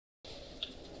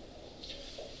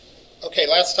Okay,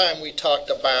 last time we talked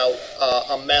about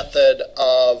a method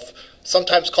of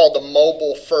sometimes called the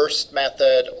mobile first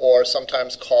method, or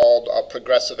sometimes called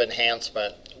progressive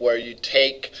enhancement, where you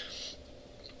take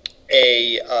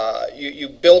you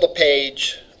build a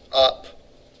page up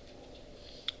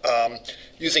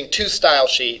using two style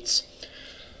sheets.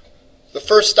 The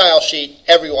first style sheet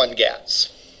everyone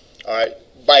gets. All right.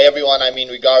 By everyone, I mean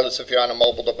regardless if you're on a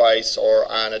mobile device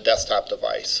or on a desktop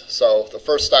device. So the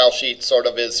first style sheet sort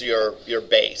of is your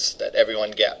base that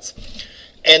everyone gets.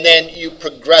 And then you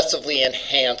progressively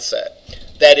enhance it.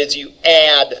 That is, you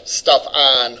add stuff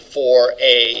on for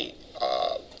a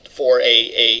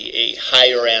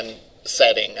higher end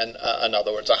setting, and in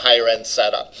other words, a higher end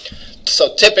setup.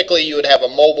 So typically you would have a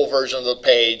mobile version of the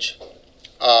page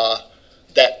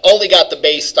that only got the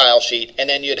base style sheet, and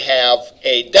then you'd have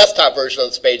a desktop version of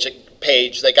this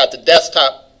page that got the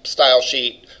desktop style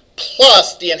sheet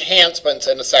plus the enhancements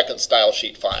in the second style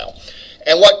sheet file.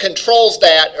 And what controls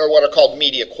that are what are called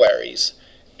media queries.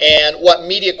 And what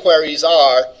media queries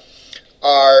are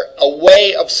a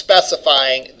way of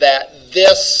specifying that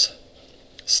this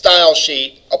style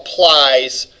sheet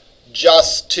applies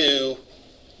just to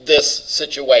this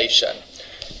situation.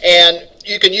 And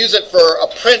you can use it for a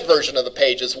print version of the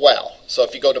page as well. So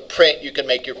if you go to print, you can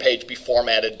make your page be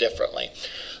formatted differently.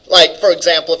 Like, for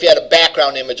example, if you had a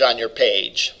background image on your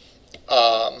page,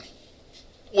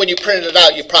 when you printed it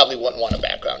out, you probably wouldn't want a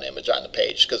background image on the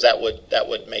page, because that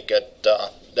would make it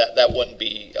that wouldn't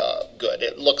be good.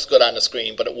 It looks good on the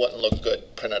screen, but it wouldn't look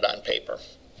good printed on paper.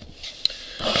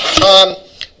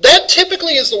 That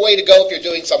typically is the way to go if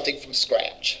you're doing something from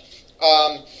scratch.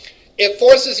 It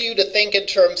forces you to think in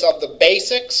terms of the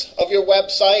basics of your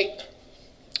website,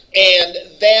 and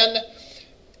then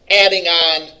adding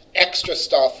on extra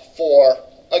stuff for,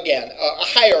 again, a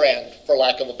higher end, for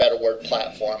lack of a better word,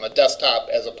 platform, a desktop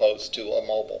as opposed to a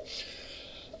mobile.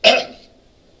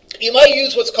 You might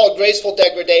use what's called graceful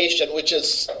degradation, which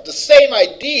is the same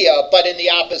idea but in the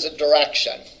opposite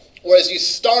direction. Whereas you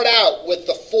start out with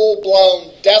the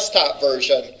full-blown desktop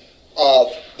version of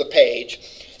the page,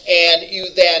 and you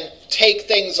then take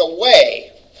things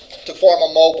away to form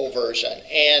a mobile version.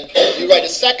 And you write a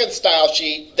second style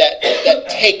sheet that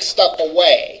takes stuff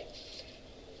away,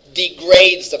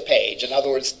 degrades the page, in other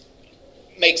words,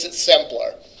 makes it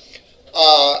simpler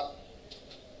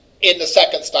in the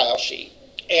second style sheet.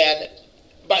 And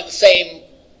by the same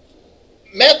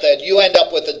method, you end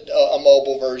up with a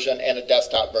mobile version and a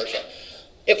desktop version.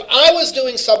 If I was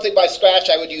doing something by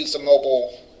scratch, I would use the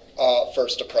mobile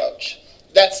first approach.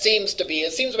 That seems to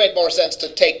make more sense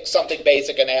to take something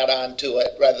basic and add on to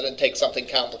it rather than take something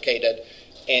complicated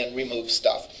and remove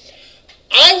stuff.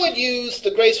 I would use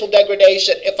the graceful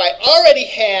degradation if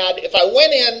I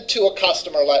went into a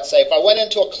customer, let's say, if I went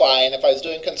into a client, if I was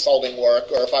doing consulting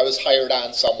work, or if I was hired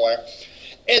on somewhere,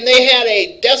 and they had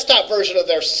a desktop version of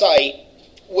their site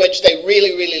which they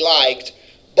really, really liked,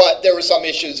 but there were some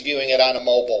issues viewing it on a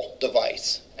mobile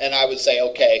device. And I would say,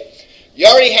 okay, you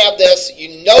already have this,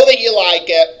 you know that you like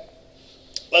it,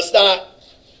 let's not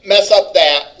mess up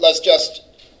that, let's just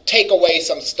take away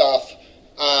some stuff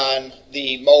on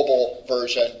the mobile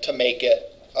version to make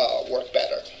it work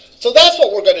better. So that's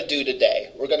what we're going to do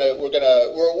today. We're going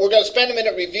to spend a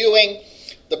minute reviewing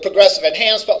the progressive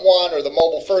enhancement one, or the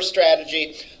mobile first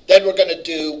strategy. Then we're going to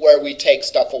do where we take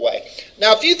stuff away.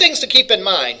 Now, a few things to keep in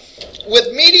mind. With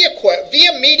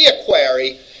via media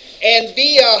query and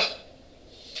via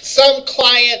some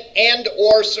client and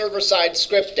or server-side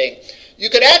scripting, you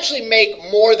could actually make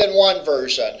more than one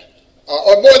version,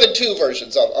 or more than two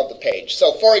versions of the page.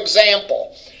 So, for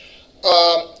example,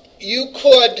 you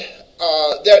could,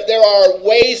 there are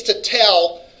ways to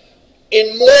tell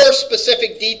in more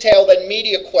specific detail than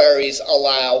media queries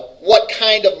allow what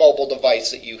kind of mobile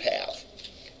device that you have.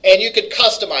 And you could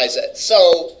customize it.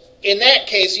 So, in that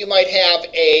case, you might have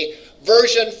a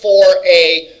version for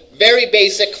a very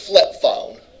basic flip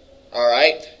phone. All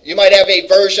right. You might have a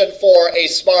version for a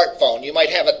smartphone. You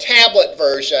might have a tablet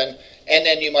version, and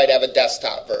then you might have a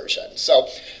desktop version. So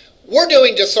we're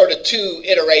doing just sort of two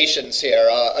iterations here,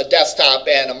 a desktop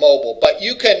and a mobile. But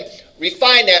you can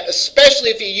refine that, especially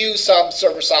if you use some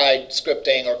server-side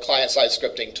scripting or client-side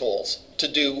scripting tools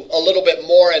to do a little bit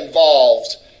more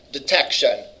involved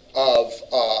detection of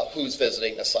who's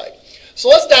visiting the site. So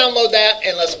let's download that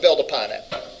and let's build upon it.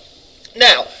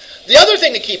 Now, the other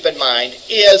thing to keep in mind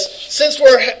is, since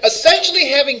we're essentially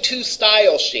having two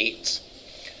style sheets,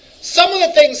 some of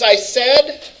the things I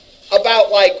said about,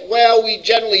 like, well, we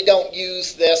generally don't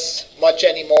use this much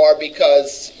anymore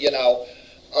because, you know,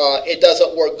 it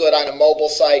doesn't work good on a mobile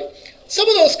site, some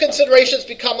of those considerations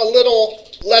become a little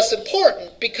less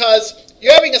important, because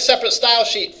you're having a separate style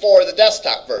sheet for the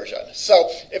desktop version. So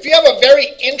if you have a very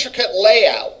intricate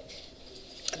layout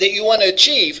that you want to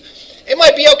achieve, it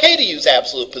might be okay to use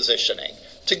absolute positioning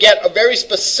to get a very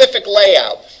specific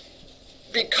layout,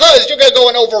 because you're going to go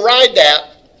and override that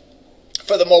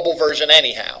for the mobile version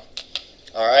anyhow.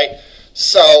 All right?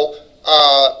 So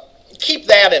keep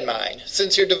that in mind.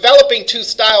 Since you're developing two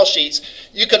style sheets,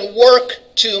 you can work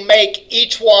to make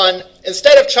each one,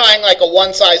 instead of trying like a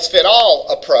one-size-fit-all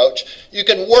approach, you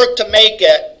can work to make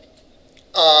it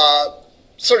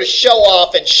sort of show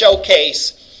off and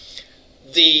showcase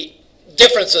the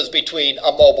differences between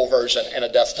a mobile version and a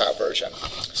desktop version.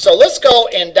 So let's go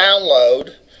and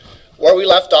download where we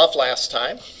left off last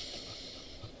time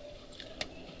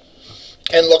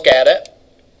and look at it,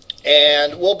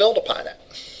 and we'll build upon it.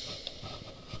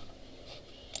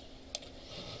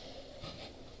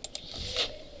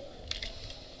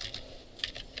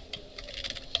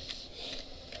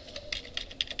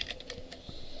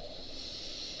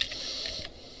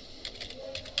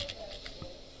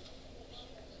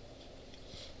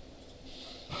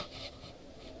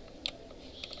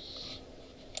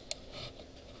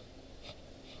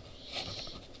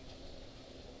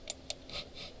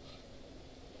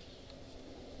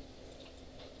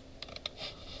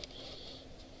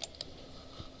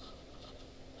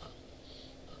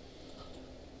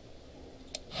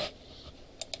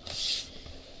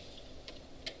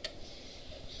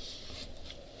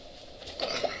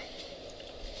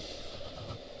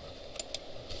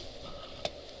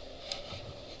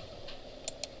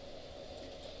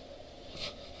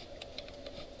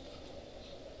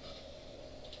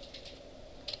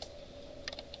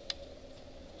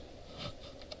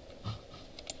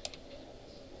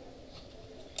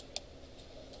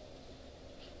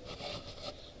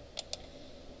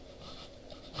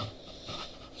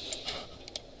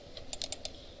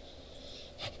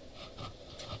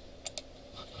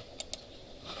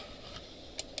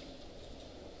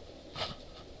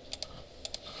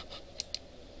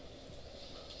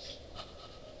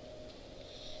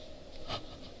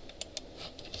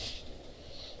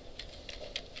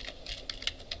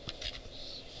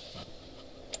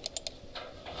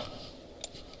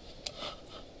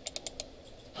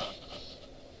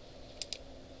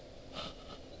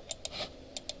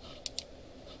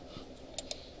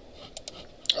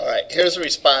 Here's a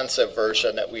responsive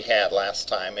version that we had last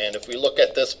time, and if we look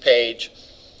at this page,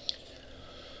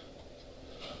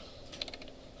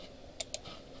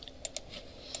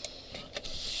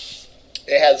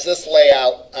 it has this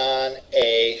layout on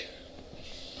a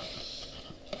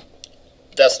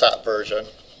desktop version.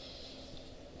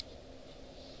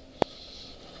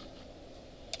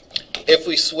 If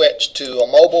we switch to a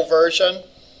mobile version,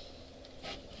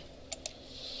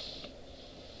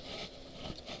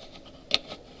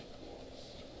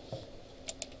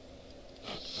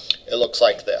 it looks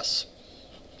like this.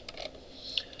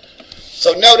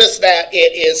 So notice that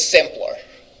it is simpler,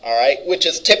 all right, which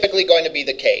is typically going to be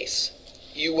the case.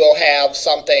 You will have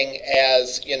something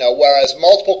as, whereas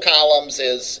multiple columns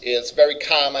is very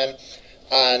common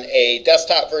on a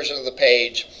desktop version of the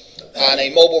page, on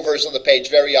a mobile version of the page,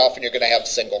 very often you're going to have a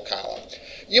single column.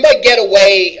 You might get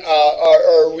away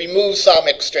or remove some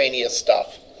extraneous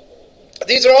stuff.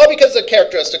 These are all because of the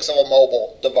characteristics of a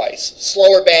mobile device.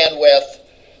 Slower bandwidth,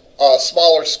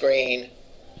 smaller screen,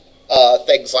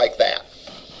 things like that.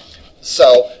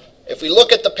 So if we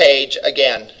look at the page,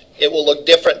 again, it will look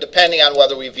different depending on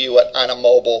whether we view it on a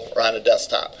mobile or on a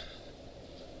desktop. I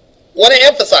want to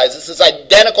emphasize this is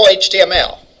identical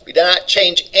HTML. We did not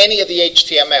change any of the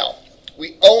HTML.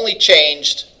 We only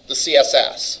changed the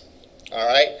CSS. All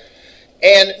right?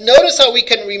 And notice how we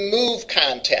can remove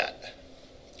content.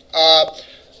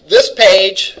 This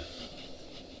page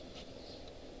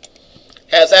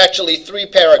has actually 3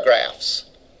 paragraphs.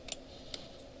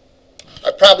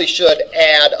 I probably should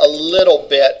add a little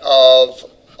bit of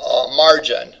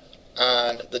margin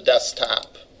on the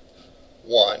desktop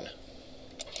one.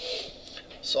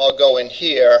 So I'll go in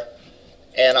here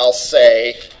and I'll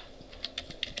say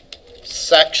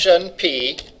section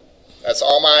P. That's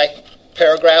all my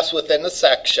paragraphs within the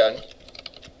section.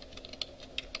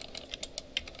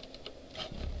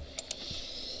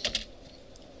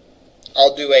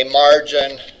 I'll do a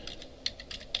margin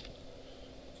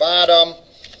bottom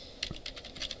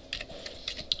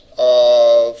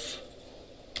of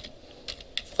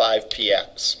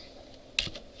 5px.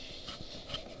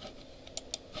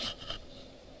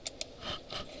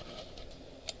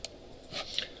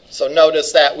 So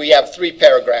notice that we have 3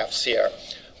 paragraphs here,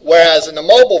 whereas in the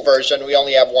mobile version we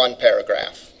only have 1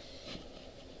 paragraph.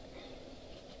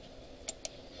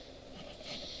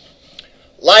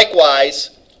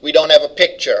 Likewise, we don't have a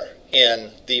picture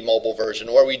in the mobile version,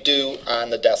 or we do on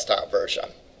the desktop version.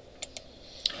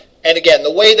 And again,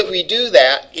 the way that we do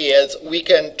that is we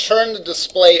can turn the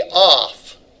display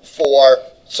off for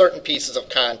certain pieces of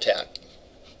content.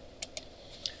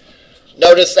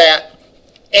 Notice that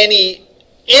any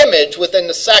image within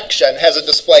the section has a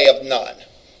display of none.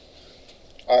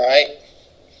 All right?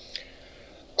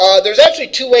 There's actually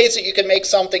two ways that you can make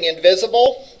something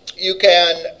invisible. You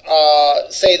can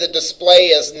say the display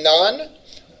is none,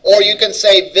 or you can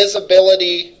say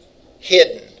visibility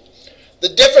hidden. The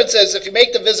difference is if you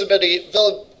make the visibility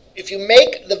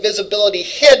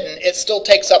hidden, it still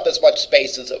takes up as much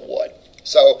space as it would.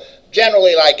 So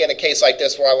generally, like in a case like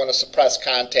this where I want to suppress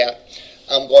content,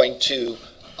 I'm going to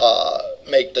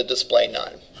make the display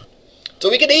none. So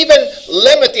we can even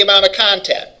limit the amount of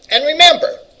content. And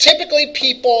remember, typically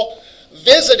people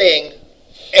visiting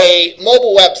a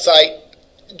mobile website,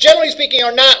 generally speaking,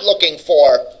 are not looking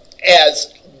for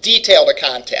as detailed a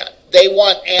content. They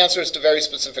want answers to very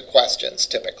specific questions,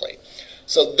 typically.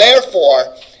 So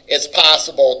therefore, it's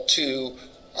possible to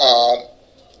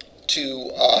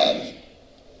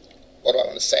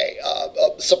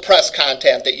suppress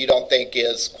content that you don't think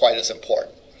is quite as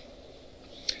important.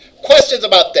 Questions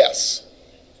about this?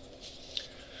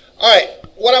 All right,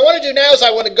 what I want to do now is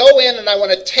I want to go in and I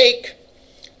want to take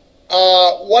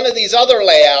one of these other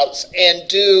layouts and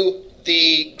do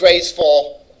the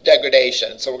graceful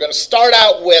degradation. So we're going to start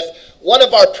out with one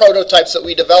of our prototypes that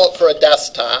we developed for a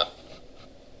desktop.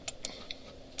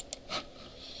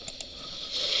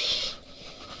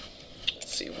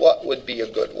 Let's see, what would be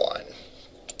a good one?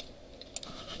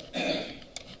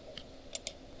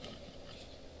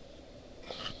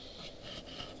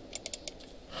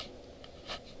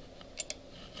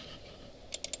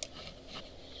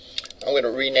 I'm going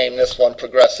to rename this one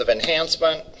Progressive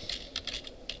Enhancement.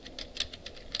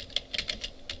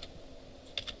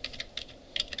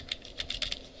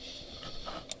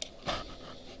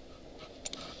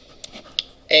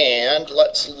 And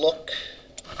let's look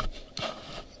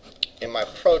in my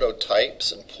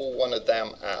prototypes and pull one of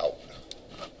them out.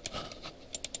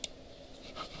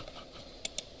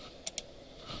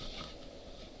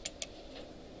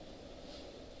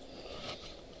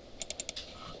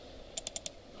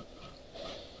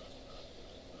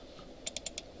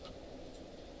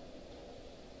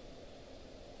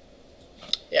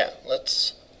 Yeah,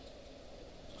 let's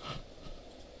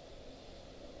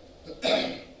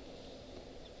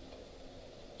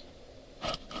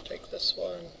take this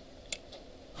one.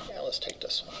 Yeah, let's take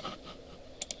this one.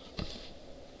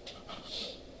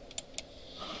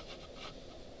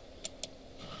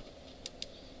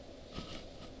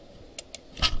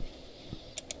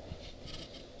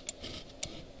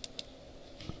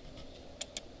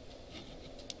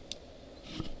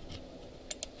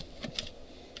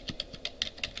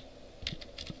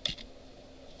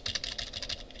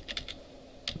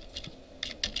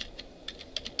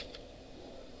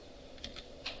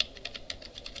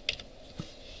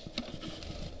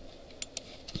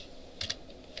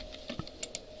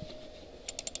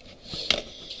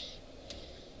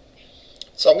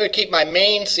 So I'm going to keep my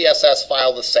main CSS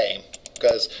file the same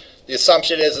because the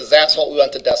assumption is that's what we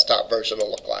want the desktop version to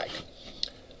look like.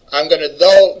 I'm going to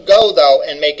go though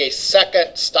and make a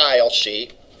second style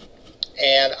sheet,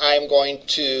 and I'm going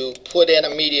to put in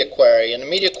a media query, and the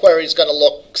media query is going to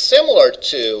look similar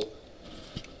to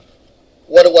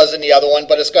what it was in the other one,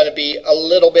 but it's going to be a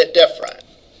little bit different.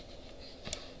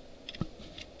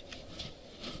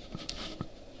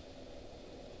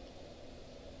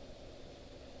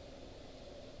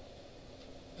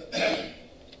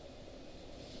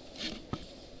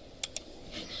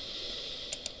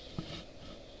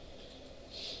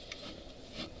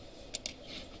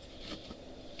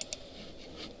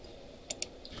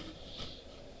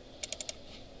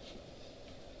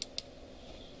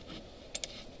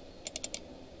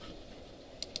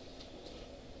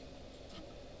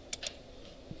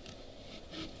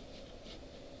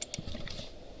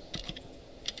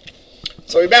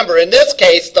 So remember, in this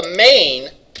case, the main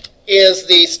is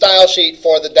the style sheet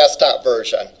for the desktop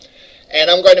version.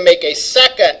 And I'm going to make a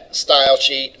second style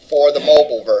sheet for the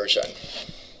mobile version.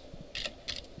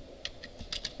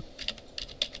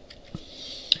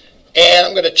 And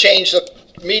I'm going to change the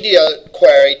media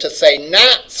query to say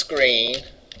not screen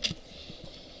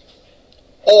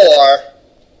or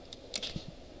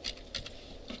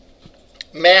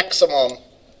maximum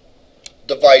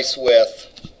device width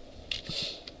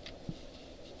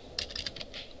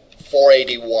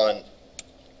 481.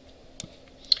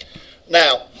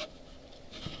 Now,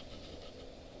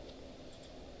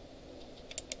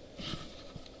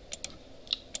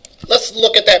 let's let's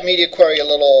look at that media query a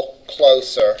little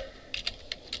closer.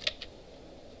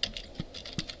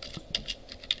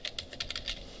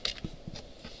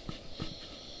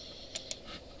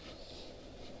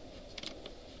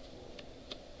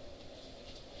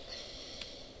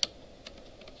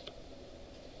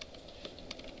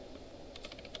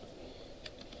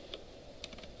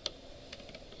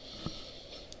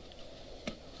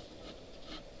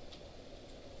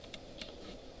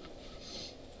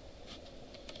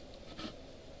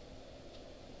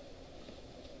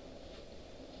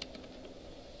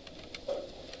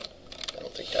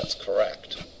 That's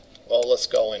correct. Well, let's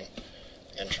go in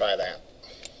and try that.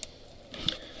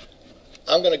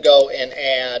 I'm going to go and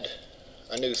add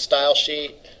a new style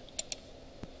sheet.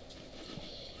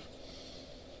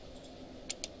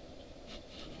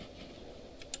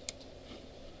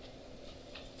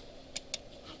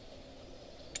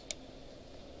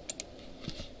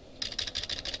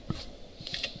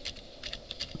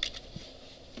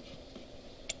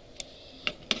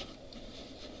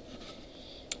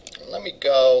 Let me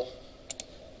go,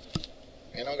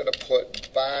 and I'm going to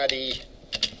put body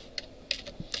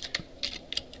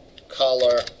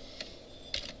color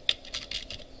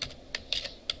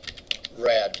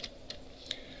red.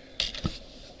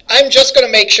 I'm just going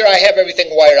to make sure I have everything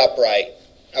wired up right,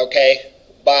 okay,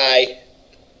 by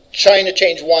trying to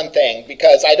change one thing,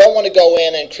 because I don't want to go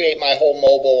in and create my whole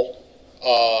mobile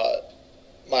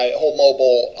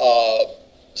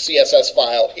CSS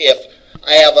file if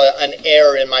I have an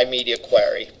error in my media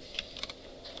query.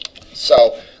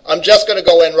 So I'm just going to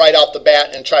go in right off the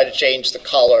bat and try to change the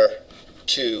color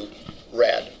to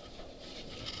red.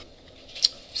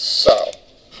 So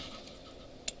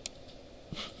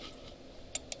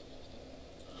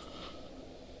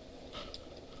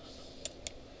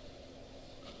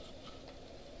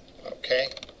okay.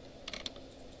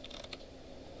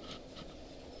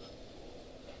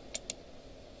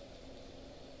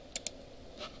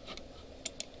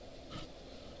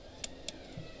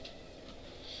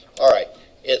 All right,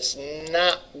 it's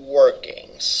not working,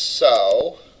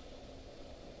 so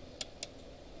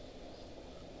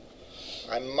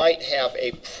I might have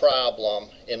a problem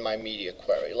in my media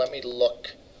query. Let me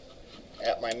look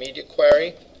at my media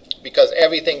query, because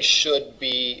everything should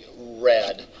be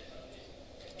red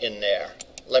in there.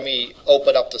 Let me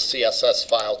open up the CSS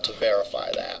file to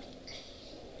verify that.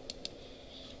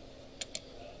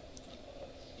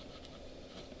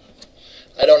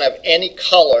 I don't have any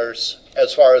colors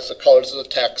as far as the colors of the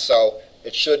text, so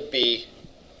it should be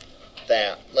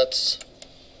that. Let's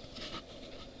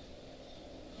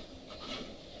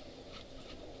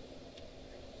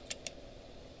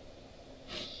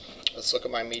look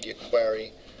at my media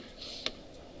query.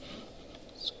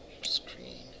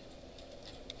 Screen.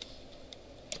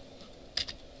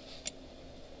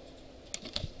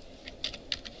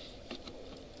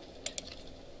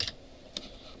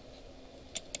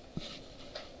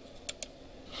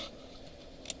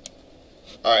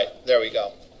 All right, there we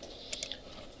go.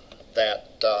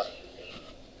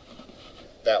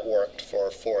 That worked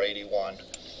for 481,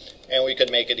 and we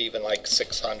could make it even like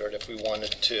 600 if we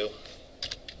wanted to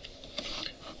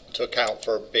account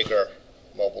for bigger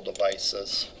mobile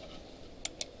devices.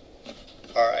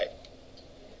 All right.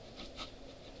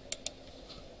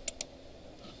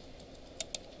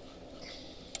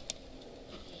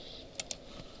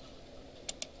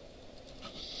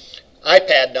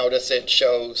 iPad, notice it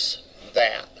shows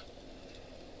that.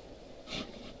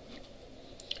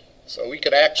 So we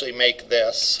could actually make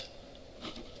this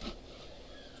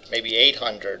maybe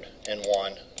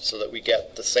 801 so that we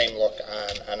get the same look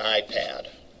on an iPad.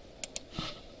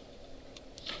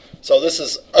 So this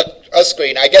is a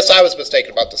screen. I guess I was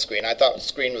mistaken about the screen. I thought the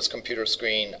screen was computer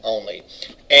screen only.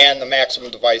 And the maximum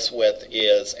device width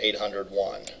is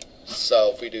 801.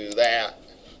 So if we do that,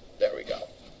 there we go.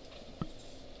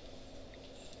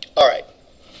 All right.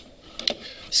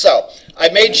 So I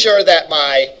made sure that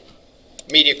my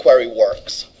media query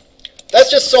works. That's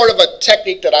just sort of a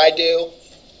technique that I do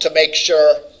to make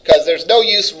sure, because there's no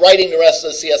use writing the rest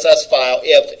of the CSS file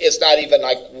if it's not even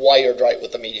like wired right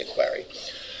with the media query.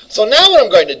 So now what I'm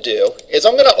going to do is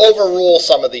I'm going to overrule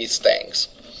some of these things.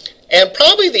 And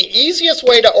probably the easiest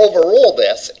way to overrule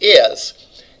this is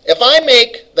if I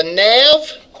make the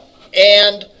nav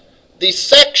and the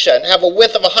section have a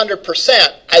width of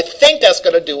 100%, I think that's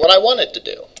going to do what I want it to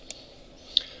do.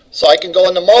 So I can go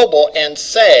into mobile and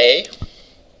say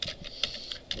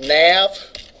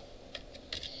nav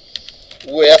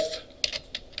with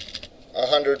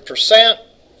 100%.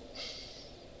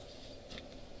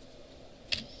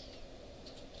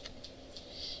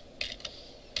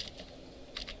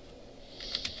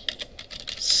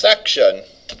 Section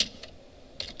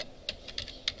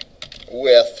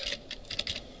with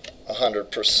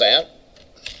 100%.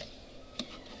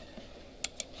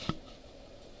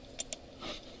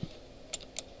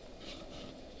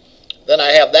 Then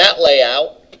I have that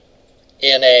layout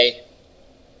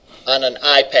on an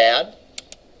iPad.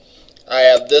 I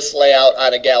have this layout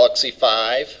on a Galaxy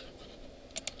 5,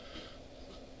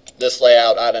 this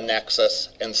layout on a Nexus,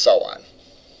 and so on.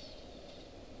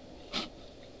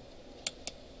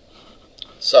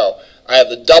 So I have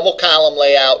the double column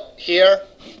layout here,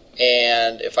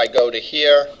 and if I go to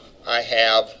here, I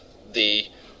have the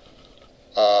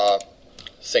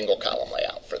single column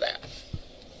layout for that.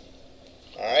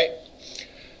 All right?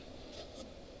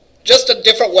 Just a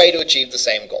different way to achieve the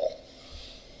same goal.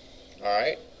 All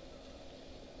right?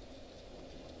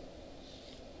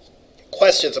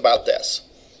 Questions about this?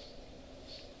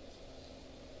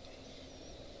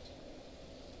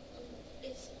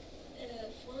 Is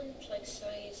font like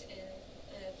size and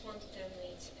font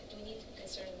families, do we need to be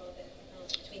concerned about that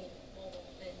between mobile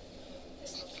and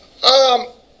desktop?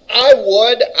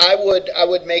 I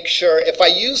would make sure if I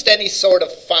used any sort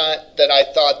of font that I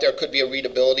thought there could be a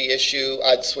readability issue,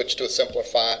 I'd switch to a simpler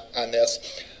font on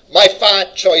this. My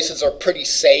font choices are pretty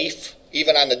safe,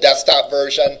 even on the desktop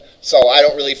version, so I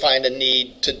don't really find a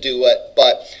need to do it.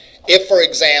 But if, for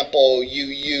example, you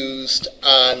used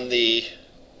on the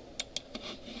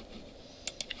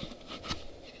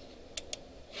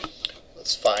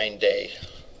let's find a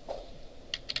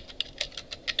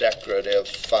decorative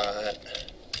font.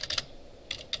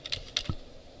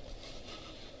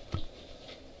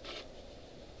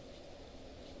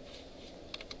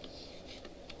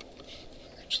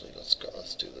 Actually, let's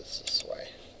do this way.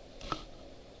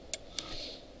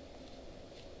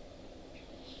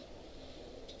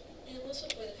 And also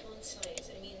for the font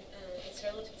size, I mean, it's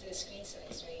relative to the screen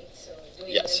size, right? So do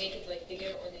we Yes. make it like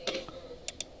bigger on a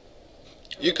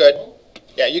You could. mobile?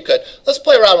 Yeah, you could. Let's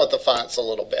play around with the fonts a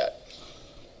little bit.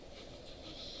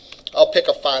 I'll pick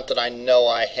a font that I know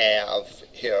I have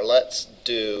here. Let's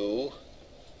do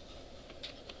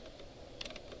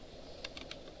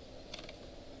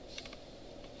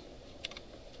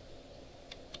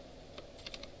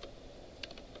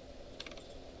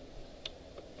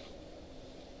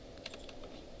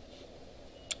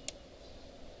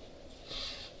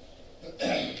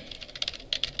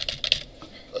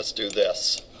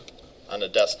this on a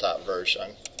desktop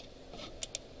version.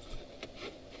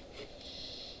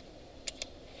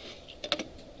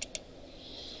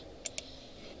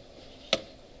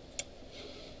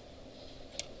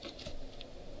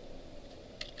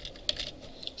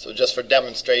 So just for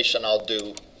demonstration, I'll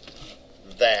do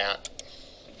that.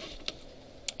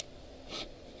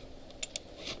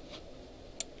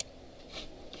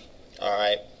 All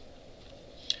right.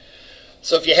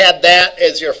 So if you had that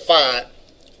as your font,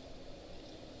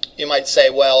 you might say,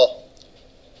 well,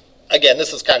 again,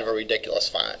 this is kind of a ridiculous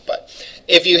font, but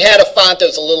if you had a font that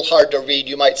was a little hard to read,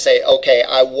 you might say, okay,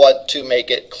 I want to make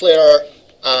it clearer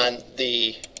on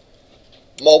the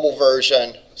mobile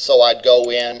version, so I'd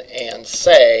go in and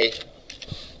say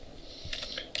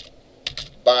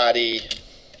body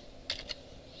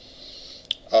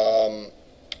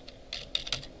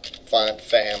font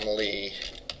family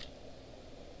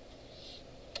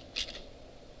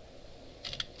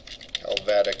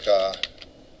Helvetica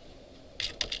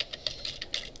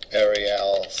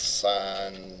Arial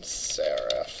sans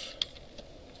serif.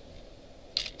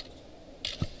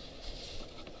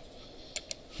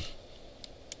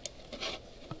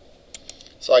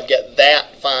 So I'd get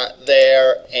that font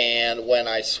there, and when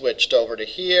I switched over to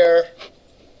here,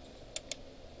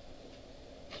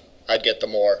 I'd get the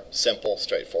more simple,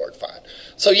 straightforward font.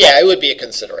 So yeah, it would be a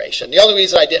consideration. The only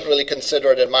reason I didn't really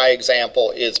consider it in my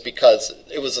example is because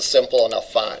it was a simple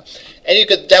enough font. And you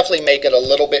could definitely make it a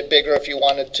little bit bigger if you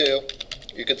wanted to.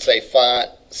 You could say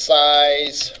font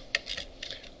size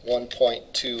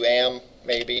 1.2 M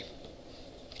maybe.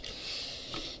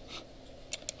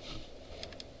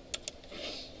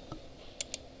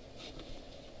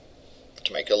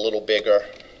 To make it a little bigger.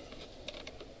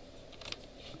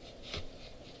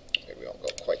 Maybe we won't go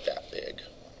quite that big.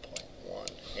 1.1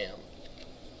 M.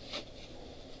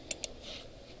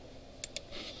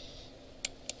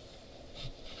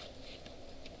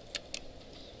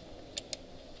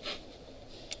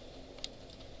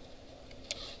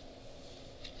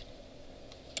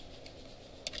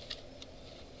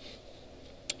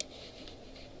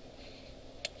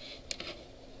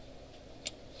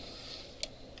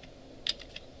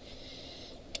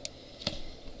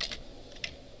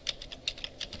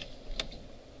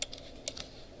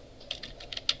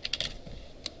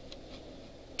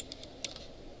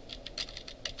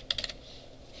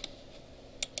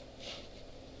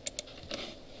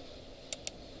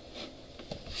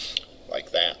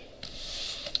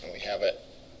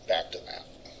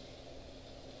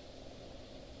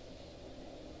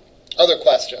 Other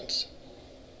questions?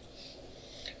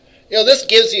 You know, this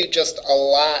gives you just a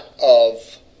lot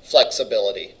of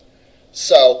flexibility.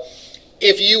 So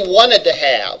if you wanted to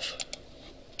have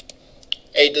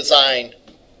a design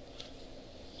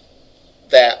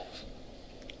that,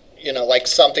 you know, like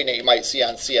something that you might see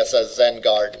on CSS Zen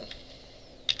Garden,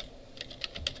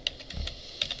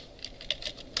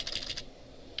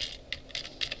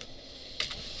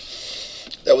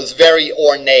 that was very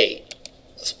ornate.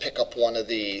 Let's pick up one of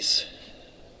these.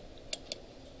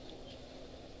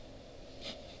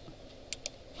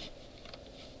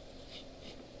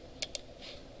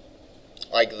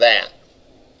 Like that.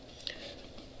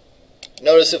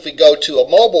 Notice if we go to a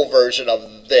mobile version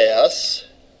of this,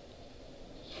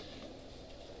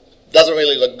 doesn't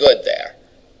really look good there.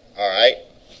 Alright?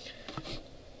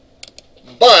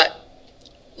 But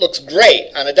looks great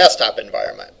on a desktop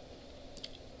environment.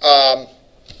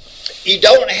 You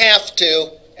don't have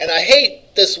to, and I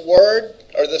hate this word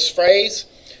or this phrase,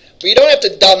 but you don't have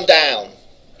to dumb down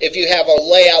if you have a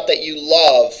layout that you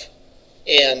love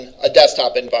in a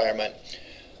desktop environment.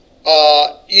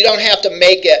 You don't have to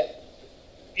make it,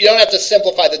 you don't have to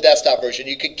simplify the desktop version.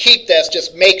 You could keep this,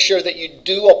 just make sure that you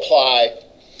do apply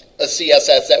a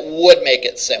CSS that would make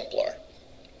it simpler.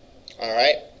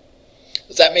 Alright?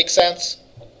 Does that make sense?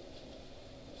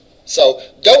 So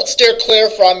don't steer clear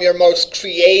from your most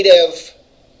creative,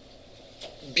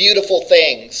 beautiful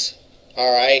things,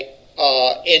 alright,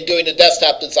 in doing the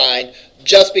desktop design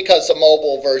just because the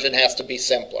mobile version has to be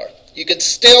simpler. You can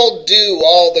still do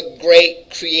all the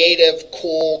great, creative,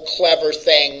 cool, clever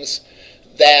things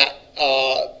that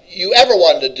you ever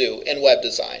wanted to do in web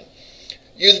design.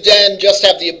 You then just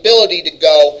have the ability to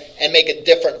go and make a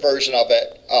different version of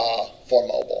it for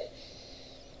mobile.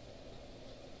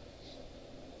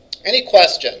 Any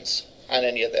questions on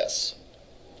any of this?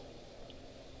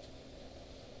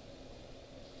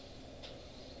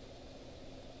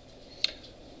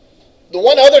 The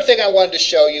one other thing I wanted to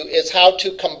show you is how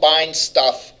to combine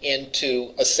stuff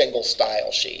into a single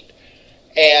style sheet.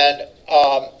 And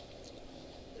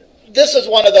this is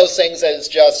one of those things that is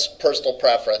just personal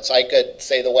preference. I could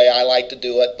say the way I like to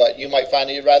do it, but you might find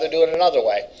that you'd rather do it another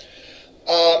way.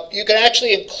 You can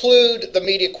actually include the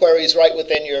media queries right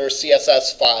within your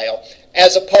CSS file,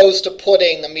 as opposed to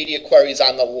putting the media queries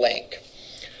on the link.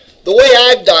 The way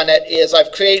I've done it is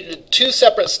I've created two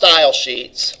separate style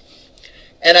sheets,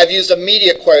 and I've used a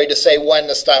media query to say when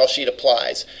the style sheet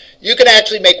applies. You can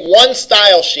actually make one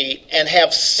style sheet and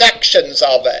have sections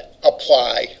of it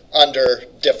apply under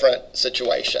different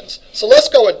situations. So let's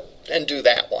go and do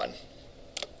that one.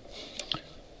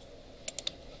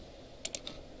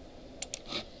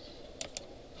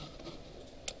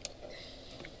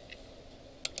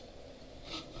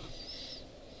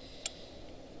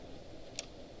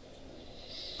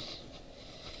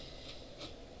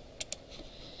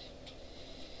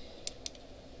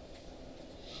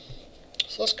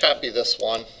 So let's copy this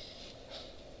one.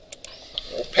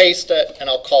 We'll paste it, and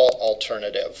I'll call it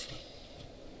alternative.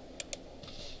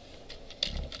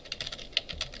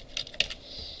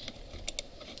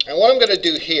 And what I'm going to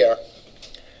do here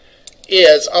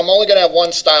is I'm only going to have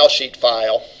one style sheet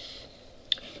file,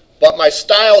 but my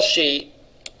style sheet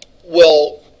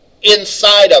will,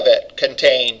 inside of it,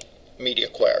 contain media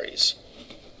queries.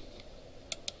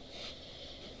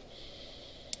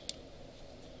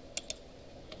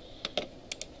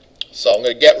 So I'm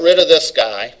going to get rid of this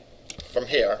guy from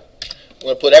here. I'm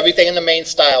going to put everything in the main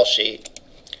style sheet.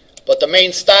 But the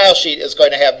main style sheet is going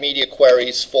to have media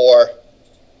queries for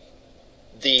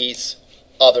these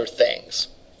other things.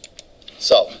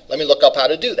 So let me look up how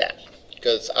to do that,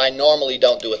 because I normally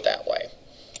don't do it that way.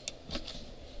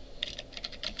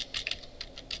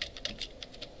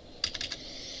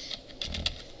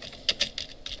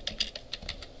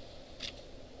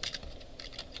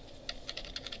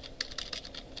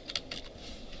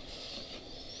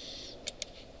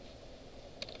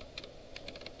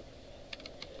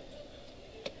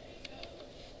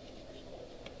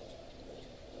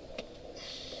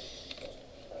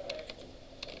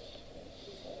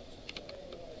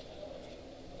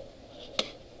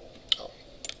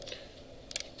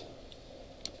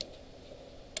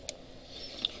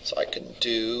 So I can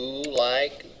do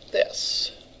like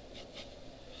this.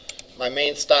 My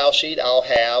main style sheet I'll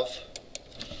have,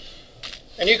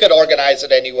 and you could organize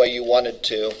it any way you wanted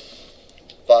to,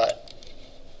 but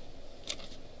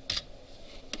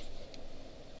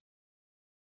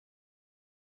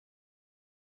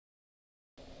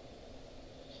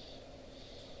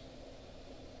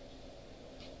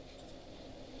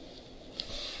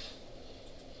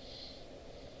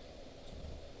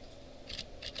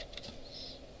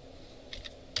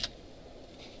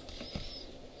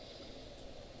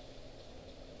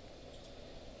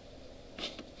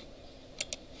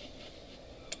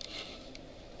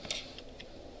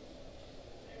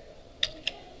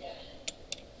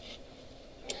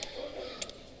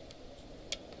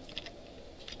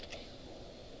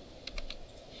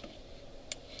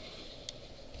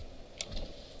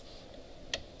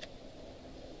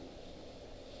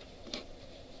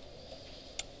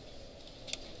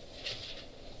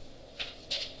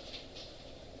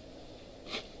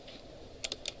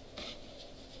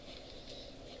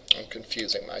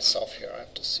confusing myself here. I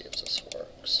have to see if this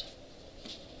works.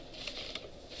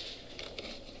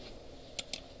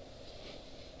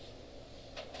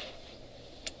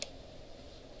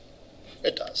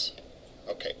 It does.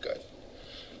 Okay, good.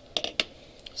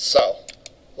 So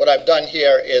what I've done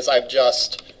here is I've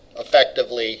just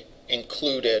effectively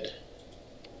included.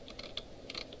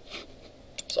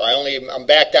 So I'm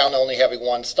back down to only having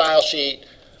one style sheet,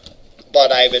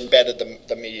 but I've embedded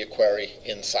the media query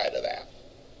inside of that.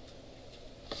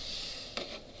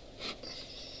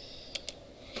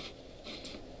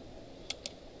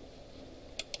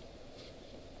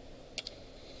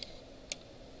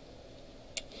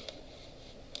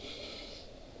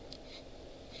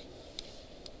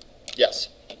 Yes?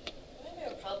 I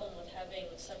have a problem with having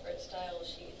separate style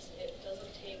sheets. It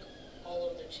doesn't take all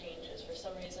of the changes. For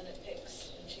some reason it picks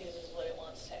and chooses what it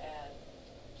wants to add.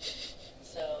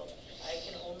 So I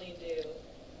can only do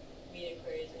media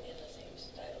queries in the same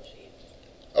style sheet.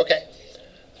 Okay.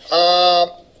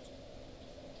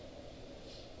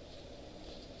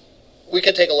 We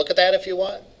could take a look at that if you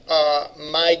want.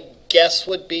 My guess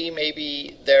would be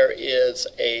maybe there is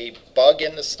a bug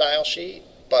in the style sheet,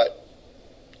 but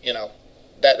you know,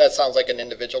 that sounds like an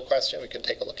individual question. We can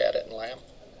take a look at it in LAM.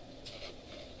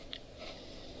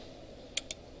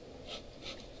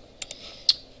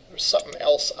 There's something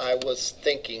else I was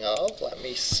thinking of. Let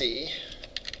me see.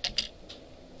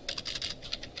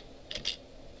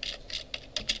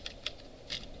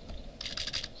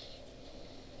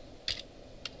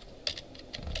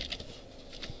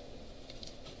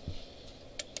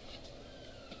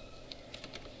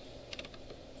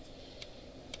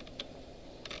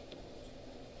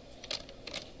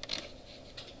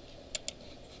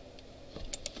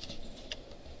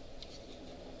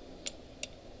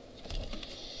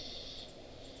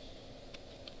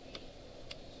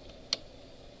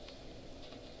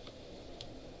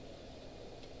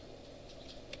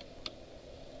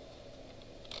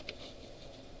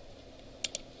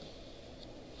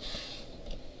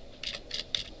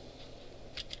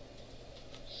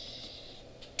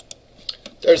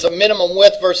 There's a minimum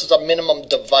width versus a minimum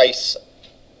device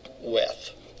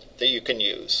width that you can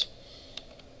use.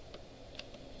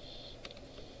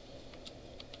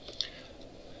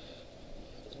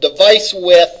 Device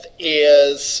width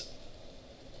is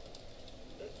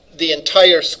the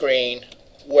entire screen,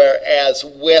 whereas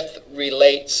width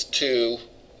relates to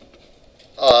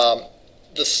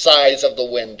the size of the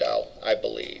window, I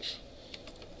believe.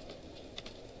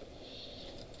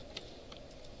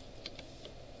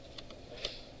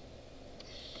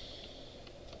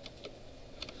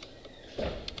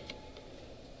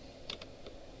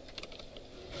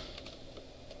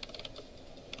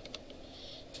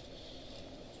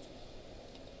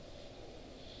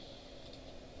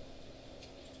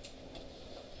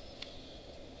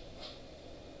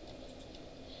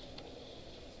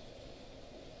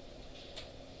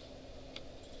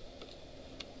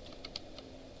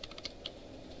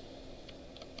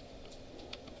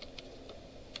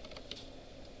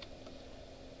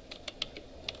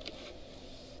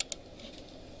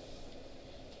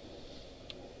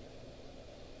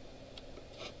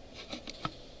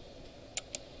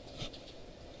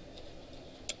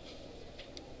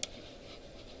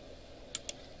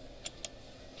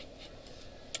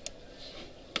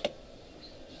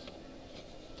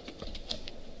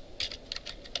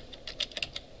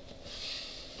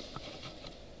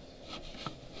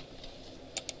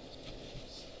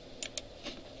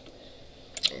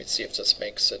 Let me see if this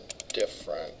makes a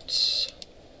difference.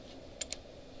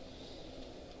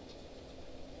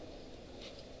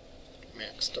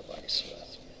 Max device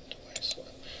width, min device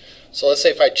width. So let's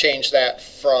say if I change that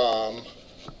from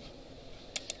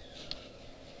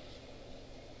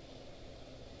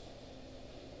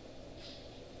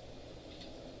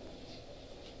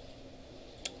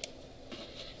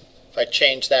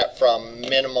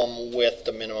minimum width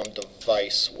to minimum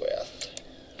device width.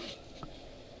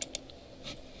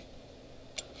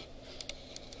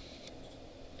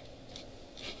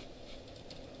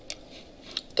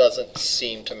 Doesn't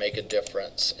seem to make a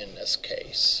difference in this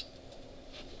case.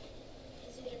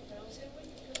 Is it a browser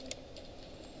width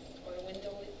or a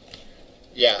window width?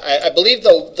 Yeah, I believe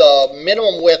the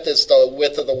minimum width is the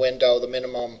width of the window. The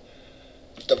minimum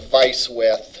device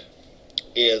width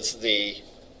is the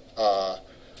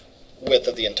width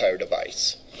of the entire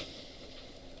device.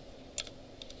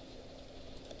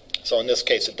 So in this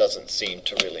case, it doesn't seem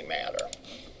to really matter.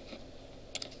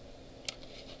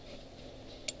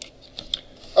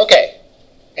 Okay,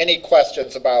 any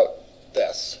questions about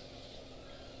this?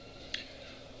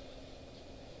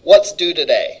 What's due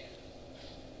today?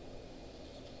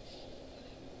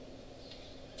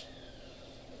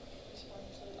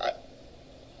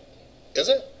 Is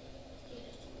it?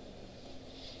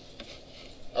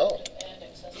 Oh. And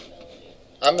accessibility.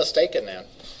 I'm mistaken then.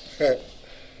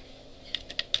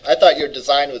 I thought your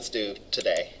design was due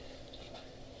today.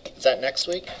 Is that next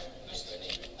week?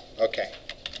 Okay.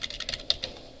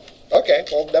 Okay,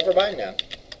 well, never mind then.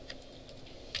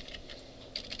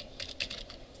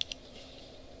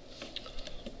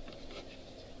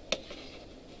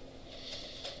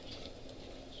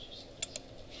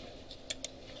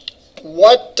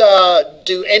 What,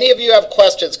 do any of you have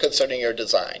questions concerning your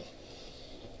design?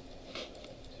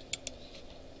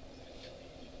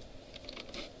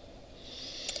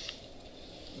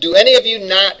 Do any of you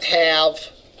not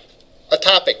have a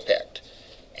topic picked?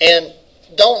 And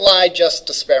don't lie just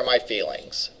to spare my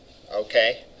feelings,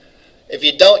 okay? If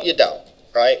you don't, you don't,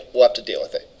 right? We'll have to deal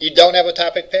with it. You don't have a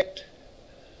topic picked?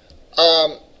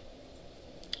 What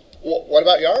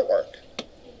about your artwork?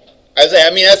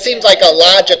 I mean, that seems like a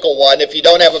logical one if you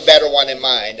don't have a better one in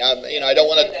mind. You know, I don't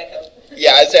want to.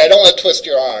 Yeah, I don't want to twist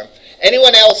your arm.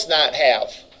 Anyone else not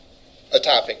have a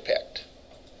topic picked?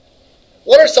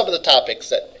 What are some of the topics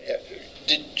that?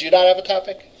 Did you not have a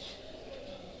topic?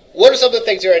 What are some of the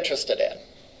things you're interested in?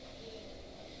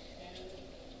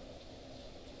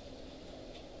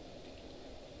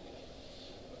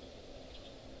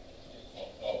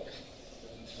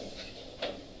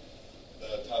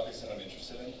 The topics that I'm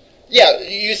interested in? Yeah,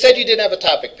 you said you didn't have a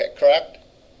topic pick, correct?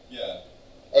 Yeah.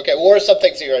 Okay, what are some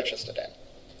things that you're interested in?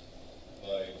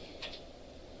 Like,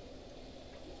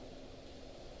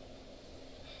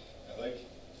 I like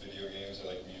video games, I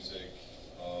like music,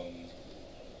 do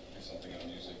something on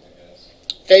music, I guess.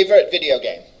 Favorite video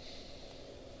game?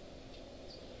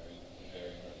 It's a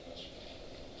very hard question.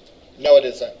 No, it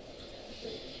isn't.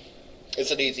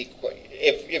 It's an easy question.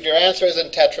 If your answer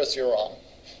isn't Tetris, you're wrong.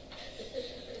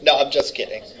 No, I'm just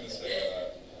kidding. I was going to say,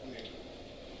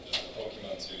 just the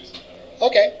Pokemon series in general.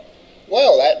 Okay.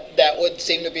 Well, that would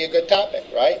seem to be a good topic,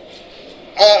 right?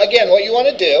 Again, what you want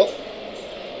to do,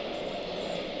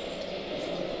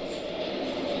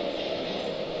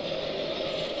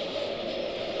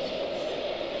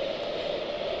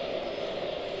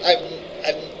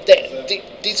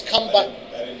 these come by. I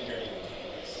didn't hear you.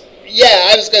 Yeah,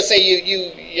 I was going to say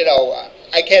you know,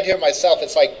 I can't hear myself.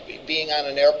 It's like being on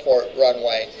an airport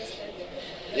runway.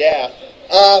 Yeah.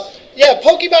 Yeah,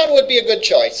 Pokemon would be a good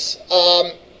choice.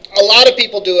 A lot of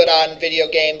people do it on video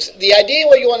games. The idea,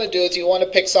 what you want to do is you want to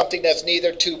pick something that's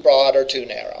neither too broad or too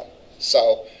narrow.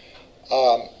 So,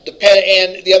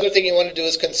 and the other thing you want to do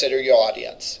is consider your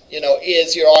audience. You know,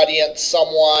 is your audience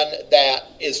someone that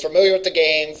is familiar with the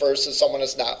game versus someone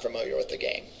that's not familiar with the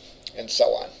game, and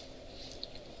so on.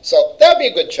 So that would be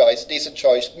a good choice, decent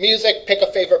choice. Music, pick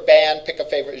a favorite band, pick a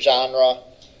favorite genre,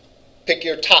 pick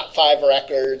your top 5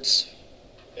 records,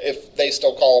 if they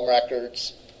still call them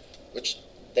records, which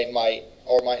they might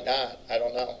or might not, I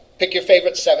don't know. Pick your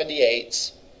favorite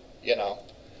 78s, you know.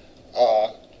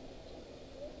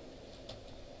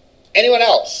 Anyone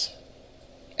else?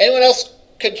 Anyone else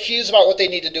confused about what they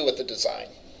need to do with the design?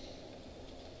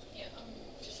 Yeah, I'm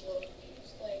just a little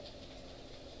confused. Like,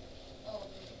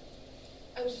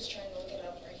 I was just trying to look it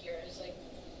up right here. It's like,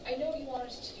 I know you want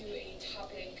us to do a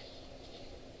topic,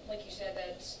 like you said,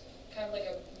 that's kind of like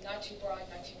a not too broad,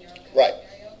 not too narrow kind of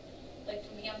scenario. Like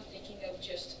for me, I'm thinking of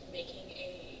just making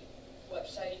a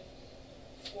website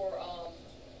for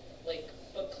like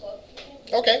book club people.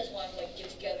 Okay. Just want to like get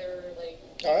together, like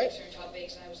all right. certain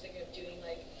topics, and I was thinking of doing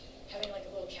like having like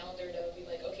a little calendar to be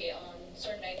like, okay, on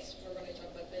certain nights we're going to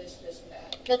talk about this, this, and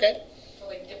that. Okay. For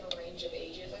like different range of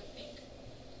ages, I think.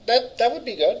 That would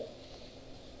be good.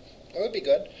 That would be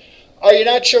good. Are you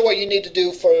not sure what you need to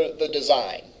do for the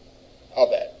design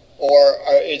of it? Or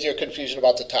is your confusion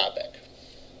about the topic?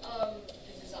 The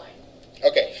design.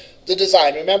 Okay, the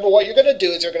design. Remember, what you're going to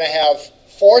do is you're going to have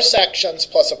 4 sections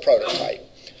plus a prototype.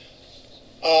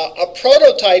 A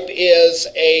prototype is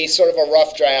a sort of a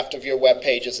rough draft of your web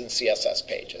pages and CSS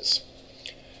pages.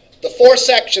 The 4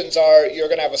 sections are, you're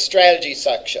going to have a strategy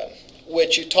section,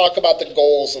 which you talk about the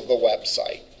goals of the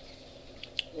website.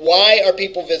 Why are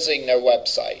people visiting their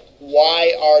website?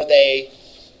 Why are they,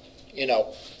 you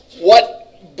know, what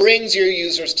brings your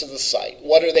users to the site?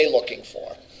 What are they looking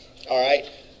for? All right.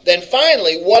 Then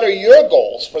finally, what are your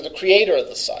goals for the creator of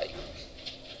the site?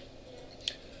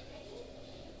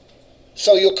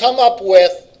 So you'll come up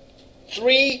with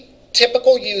 3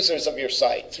 typical users of your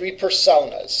site, 3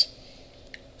 personas.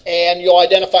 And you'll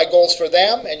identify goals for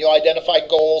them, and you'll identify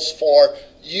goals for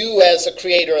you as a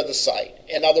creator of the site.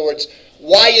 In other words,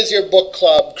 why is your book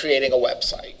club creating a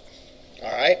website?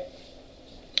 All right.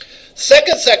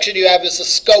 Second section you have is the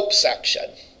scope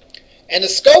section. And the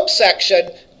scope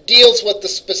section deals with the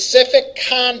specific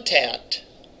content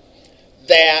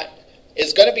that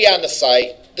is going to be on the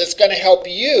site that's going to help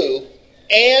you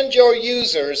and your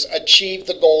users achieve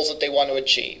the goals that they want to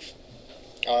achieve.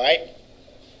 All right?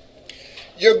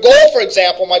 Your goal, for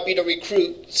example, might be to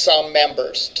recruit some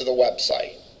members to the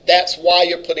website. That's why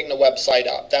you're putting the website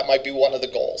up. That might be one of the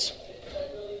goals.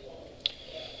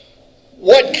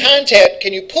 What content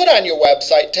can you put on your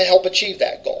website to help achieve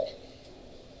that goal?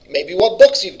 Maybe what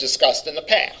books you've discussed in the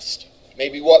past.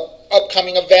 Maybe what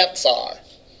upcoming events are.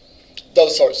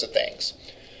 Those sorts of things.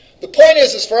 The point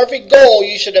is for every goal,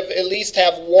 you should at least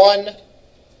have one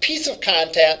piece of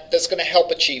content that's going to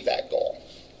help achieve that goal.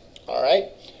 All right?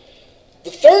 The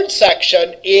third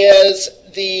section is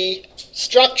the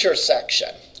structure section,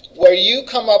 where you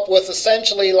come up with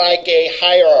essentially like a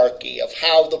hierarchy of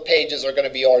how the pages are going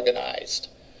to be organized.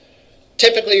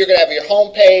 Typically, you're going to have your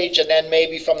home page, and then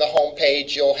maybe from the home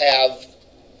page, you'll have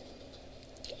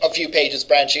a few pages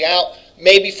branching out.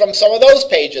 Maybe from some of those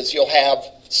pages, you'll have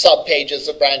sub-pages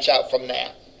that branch out from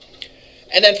that.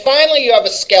 And then finally, you have a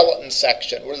skeleton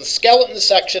section, where the skeleton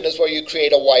section is where you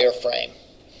create a wireframe.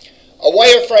 A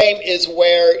wireframe is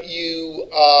where you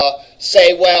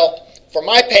say, well, for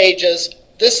my pages,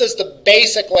 this is the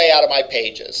basic layout of my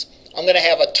pages. I'm going to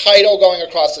have a title going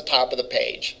across the top of the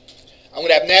page. I'm going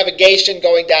to have navigation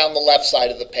going down the left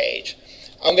side of the page.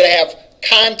 I'm going to have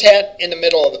content in the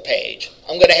middle of the page.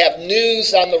 I'm going to have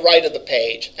news on the right of the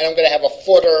page. And I'm going to have a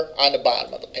footer on the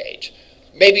bottom of the page.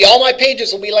 Maybe all my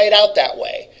pages will be laid out that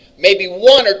way. Maybe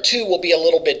one or two will be a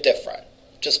little bit different,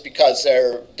 just because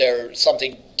there's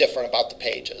something different about the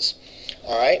pages.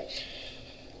 All right?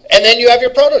 And then you have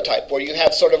your prototype, where you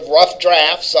have sort of rough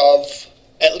drafts of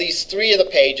at least 3 of the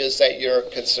pages that you're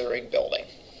considering building.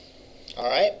 All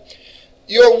right?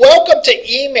 You're welcome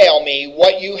to email me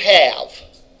what you have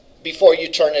before you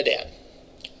turn it in.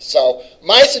 So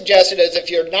my suggestion is, if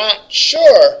you're not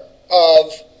sure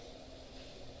of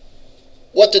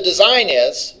what the design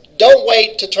is, don't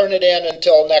wait to turn it in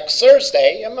until next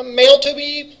Thursday. Mail to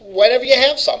me whenever you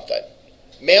have something.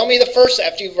 Mail me the first,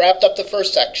 after you've wrapped up the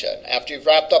first section, after you've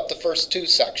wrapped up the first 2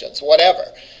 sections, whatever.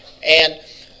 And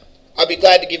I'll be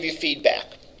glad to give you feedback.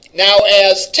 Now,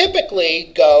 as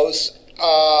typically goes,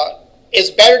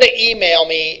 it's better to email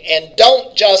me, and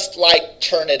don't just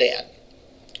turn it in,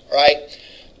 right?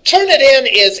 Turn it in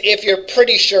is if you're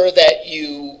pretty sure that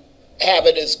you have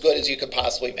it as good as you could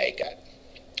possibly make it,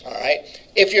 all right?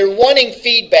 If you're wanting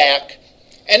feedback,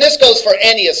 and this goes for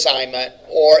any assignment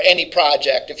or any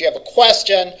project, if you have a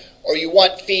question or you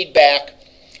want feedback,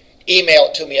 email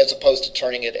it to me as opposed to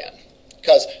turning it in.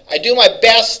 Because I do my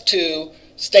best to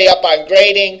stay up on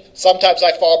grading. Sometimes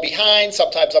I fall behind,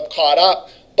 sometimes I'm caught up.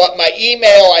 But my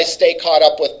email I stay caught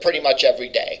up with pretty much every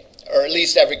day, or at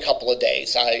least every couple of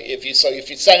days. If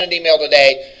you send an email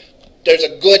today, there's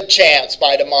a good chance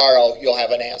by tomorrow you'll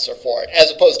have an answer for it.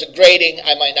 As opposed to grading,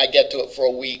 I might not get to it for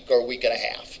a week or a week and a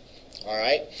half. All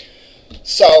right?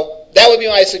 So that would be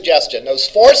my suggestion. Those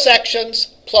 4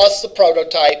 sections plus the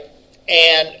prototype,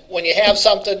 and when you have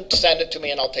something, send it to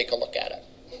me and I'll take a look at it.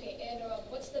 Okay, and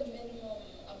what's the minimum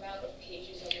amount of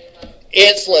pages of the amount?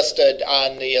 It's listed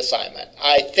on the assignment.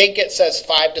 I think it says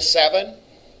 5 to 7.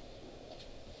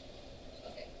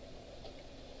 Okay.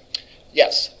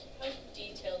 Yes. How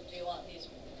detailed do you want these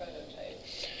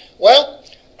prototypes? Well,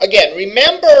 again,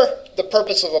 remember the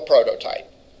purpose of a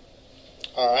prototype.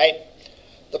 All right?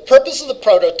 The purpose of the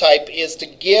prototype is to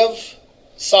give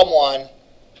someone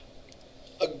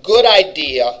a good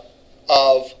idea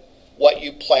of what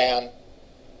you plan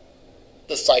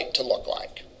the site to look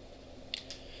like.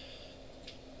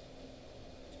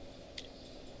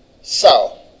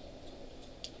 So,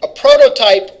 a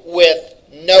prototype with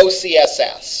no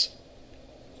CSS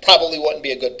probably wouldn't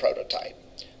be a good prototype,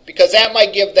 because that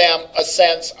might give them a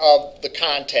sense of the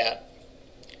content,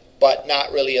 but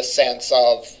not really a sense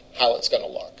of how it's going to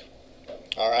look.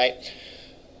 All right?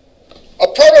 A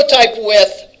prototype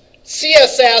with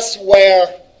CSS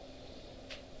where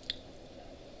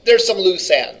there's some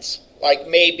loose ends, like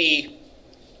maybe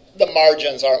the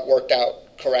margins aren't worked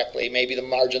out correctly, maybe the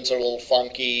margins are a little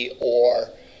funky, or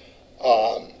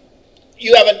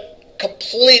you haven't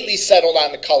completely settled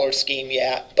on the color scheme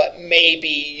yet, but maybe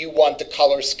you want the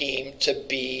color scheme to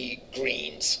be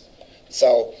greens.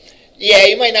 So yeah,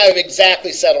 you might not have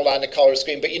exactly settled on the color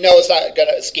scheme, but you know it's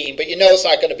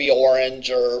not going to be orange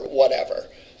or whatever.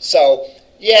 So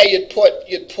yeah, you'd put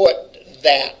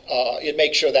that. You'd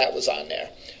make sure that was on there.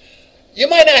 You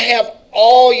might not have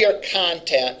all your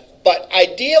content, but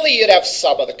ideally you'd have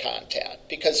some of the content,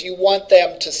 because you want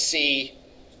them to see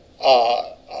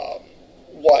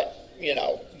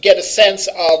get a sense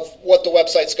of what the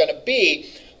website's going to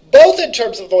be. both in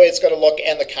terms of the way it's going to look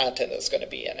and the content that's going to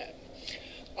be in it.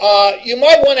 You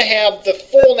might want to have the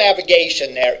full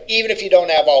navigation there, even if you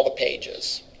don't have all the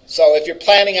pages. So if you're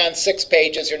planning on 6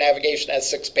 pages, your navigation has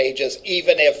 6 pages,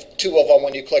 even if 2 of them,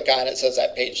 when you click on it, says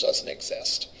that page doesn't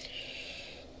exist.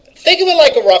 Think of it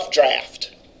like a rough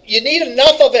draft. You need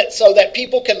enough of it so that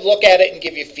people can look at it and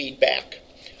give you feedback.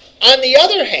 On the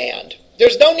other hand,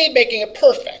 there's no need making it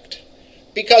perfect,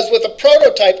 because with a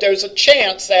prototype, there's a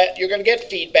chance that you're going to get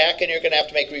feedback and you're going to have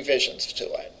to make revisions to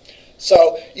it.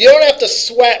 So you don't have to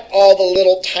sweat all the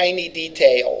little tiny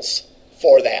details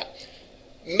for that.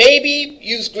 Maybe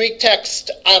use Greek text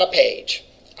on a page.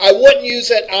 I wouldn't use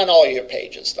it on all your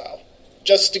pages, though,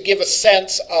 just to give a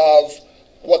sense of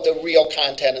what the real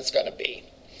content is going to be.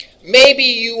 Maybe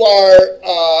you are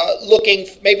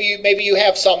maybe you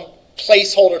have some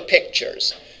placeholder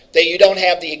pictures that you don't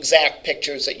have the exact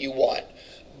pictures that you want.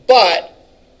 But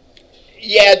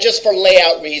yeah, just for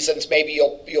layout reasons, maybe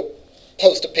you'll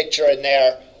post a picture in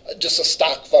there, just a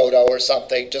stock photo or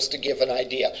something, just to give an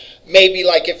idea. Maybe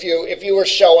like if you were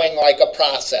showing like a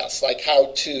process, like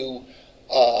how to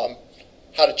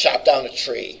chop down a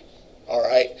tree. All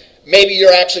right. Maybe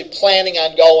you're actually planning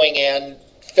on going and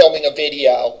filming a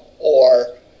video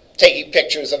or taking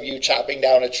pictures of you chopping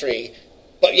down a tree,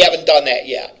 but you haven't done that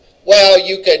yet. Well,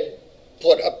 you could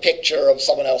put a picture of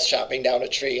someone else chopping down a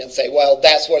tree and say, well,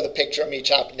 that's where the picture of me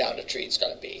chopping down a tree is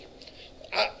going to be.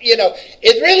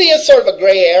 It really is sort of a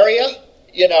gray area.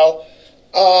 You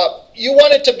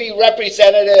want it to be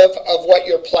representative of what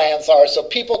your plans are so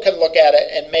people can look at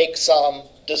it and make some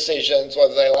decisions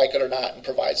whether they like it or not and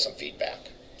provide some feedback.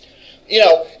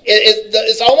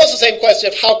 It's almost the same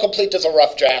question of how complete does a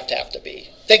rough draft have to be.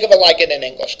 Think of it like in an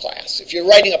English class. If you're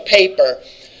writing a paper,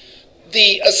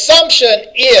 the assumption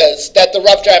is that the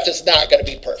rough draft is not going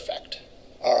to be perfect.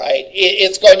 All right,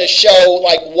 it's going to show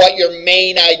like what your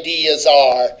main ideas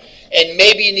are, and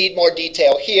maybe you need more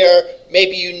detail here.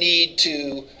 Maybe you need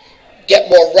to get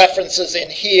more references in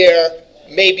here.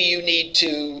 Maybe you need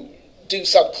to do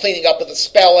some cleaning up of the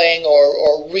spelling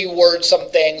or reword some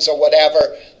things or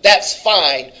whatever. That's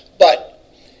fine, but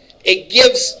it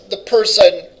gives the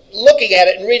person looking at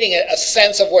it and reading it a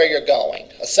sense of where you're going,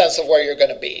 a sense of where you're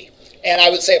going to be. And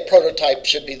I would say a prototype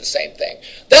should be the same thing.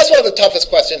 That's one of the toughest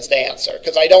questions to answer,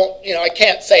 because I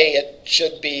can't say it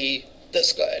should be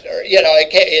this good, or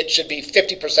it should be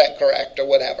 50% correct or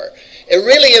whatever. It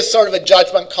really is sort of a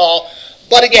judgment call.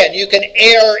 But again, you can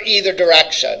err either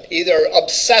direction, either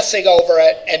obsessing over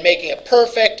it and making it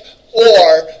perfect,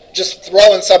 or just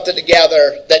throwing something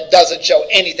together that doesn't show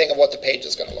anything of what the page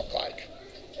is going to look like.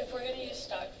 If we're going to use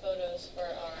stock photos for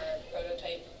our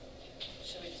prototype,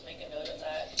 should we just make a note of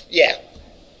that? Yeah.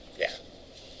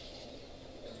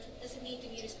 Does it need to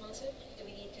be responsive? Do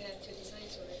we need to have 2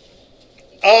 designs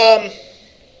or?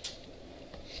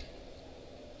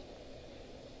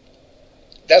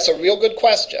 That's a real good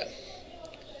question.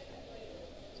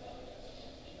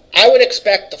 I would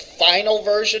expect the final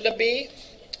version to be,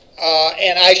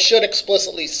 and I should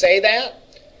explicitly say that.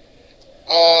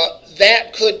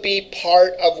 That could be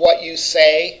part of what you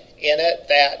say in it,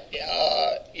 that,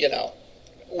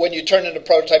 when you turn into a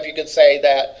prototype, you could say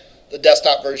that the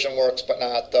desktop version works, but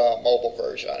not the mobile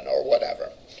version or whatever.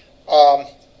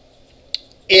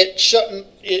 It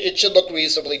should look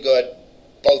reasonably good,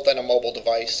 both on a mobile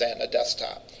device and a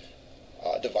desktop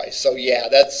device. So yeah,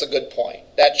 that's a good point.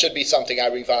 That should be something I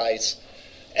revise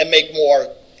and make more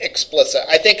explicit.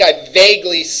 I think I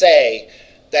vaguely say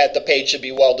that the page should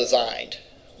be well designed.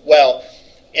 Well,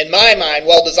 in my mind,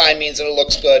 well designed means that it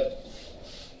looks good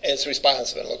and it's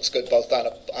responsive and it looks good both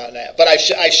on that. But I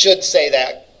should say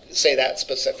that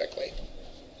specifically.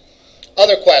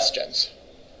 Other questions?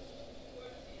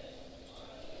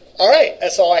 All right,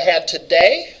 that's all I had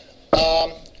today.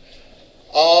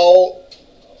 I'll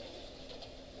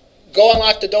go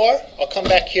unlock the door. I'll come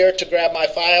back here to grab my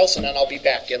files, and then I'll be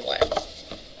back in lab.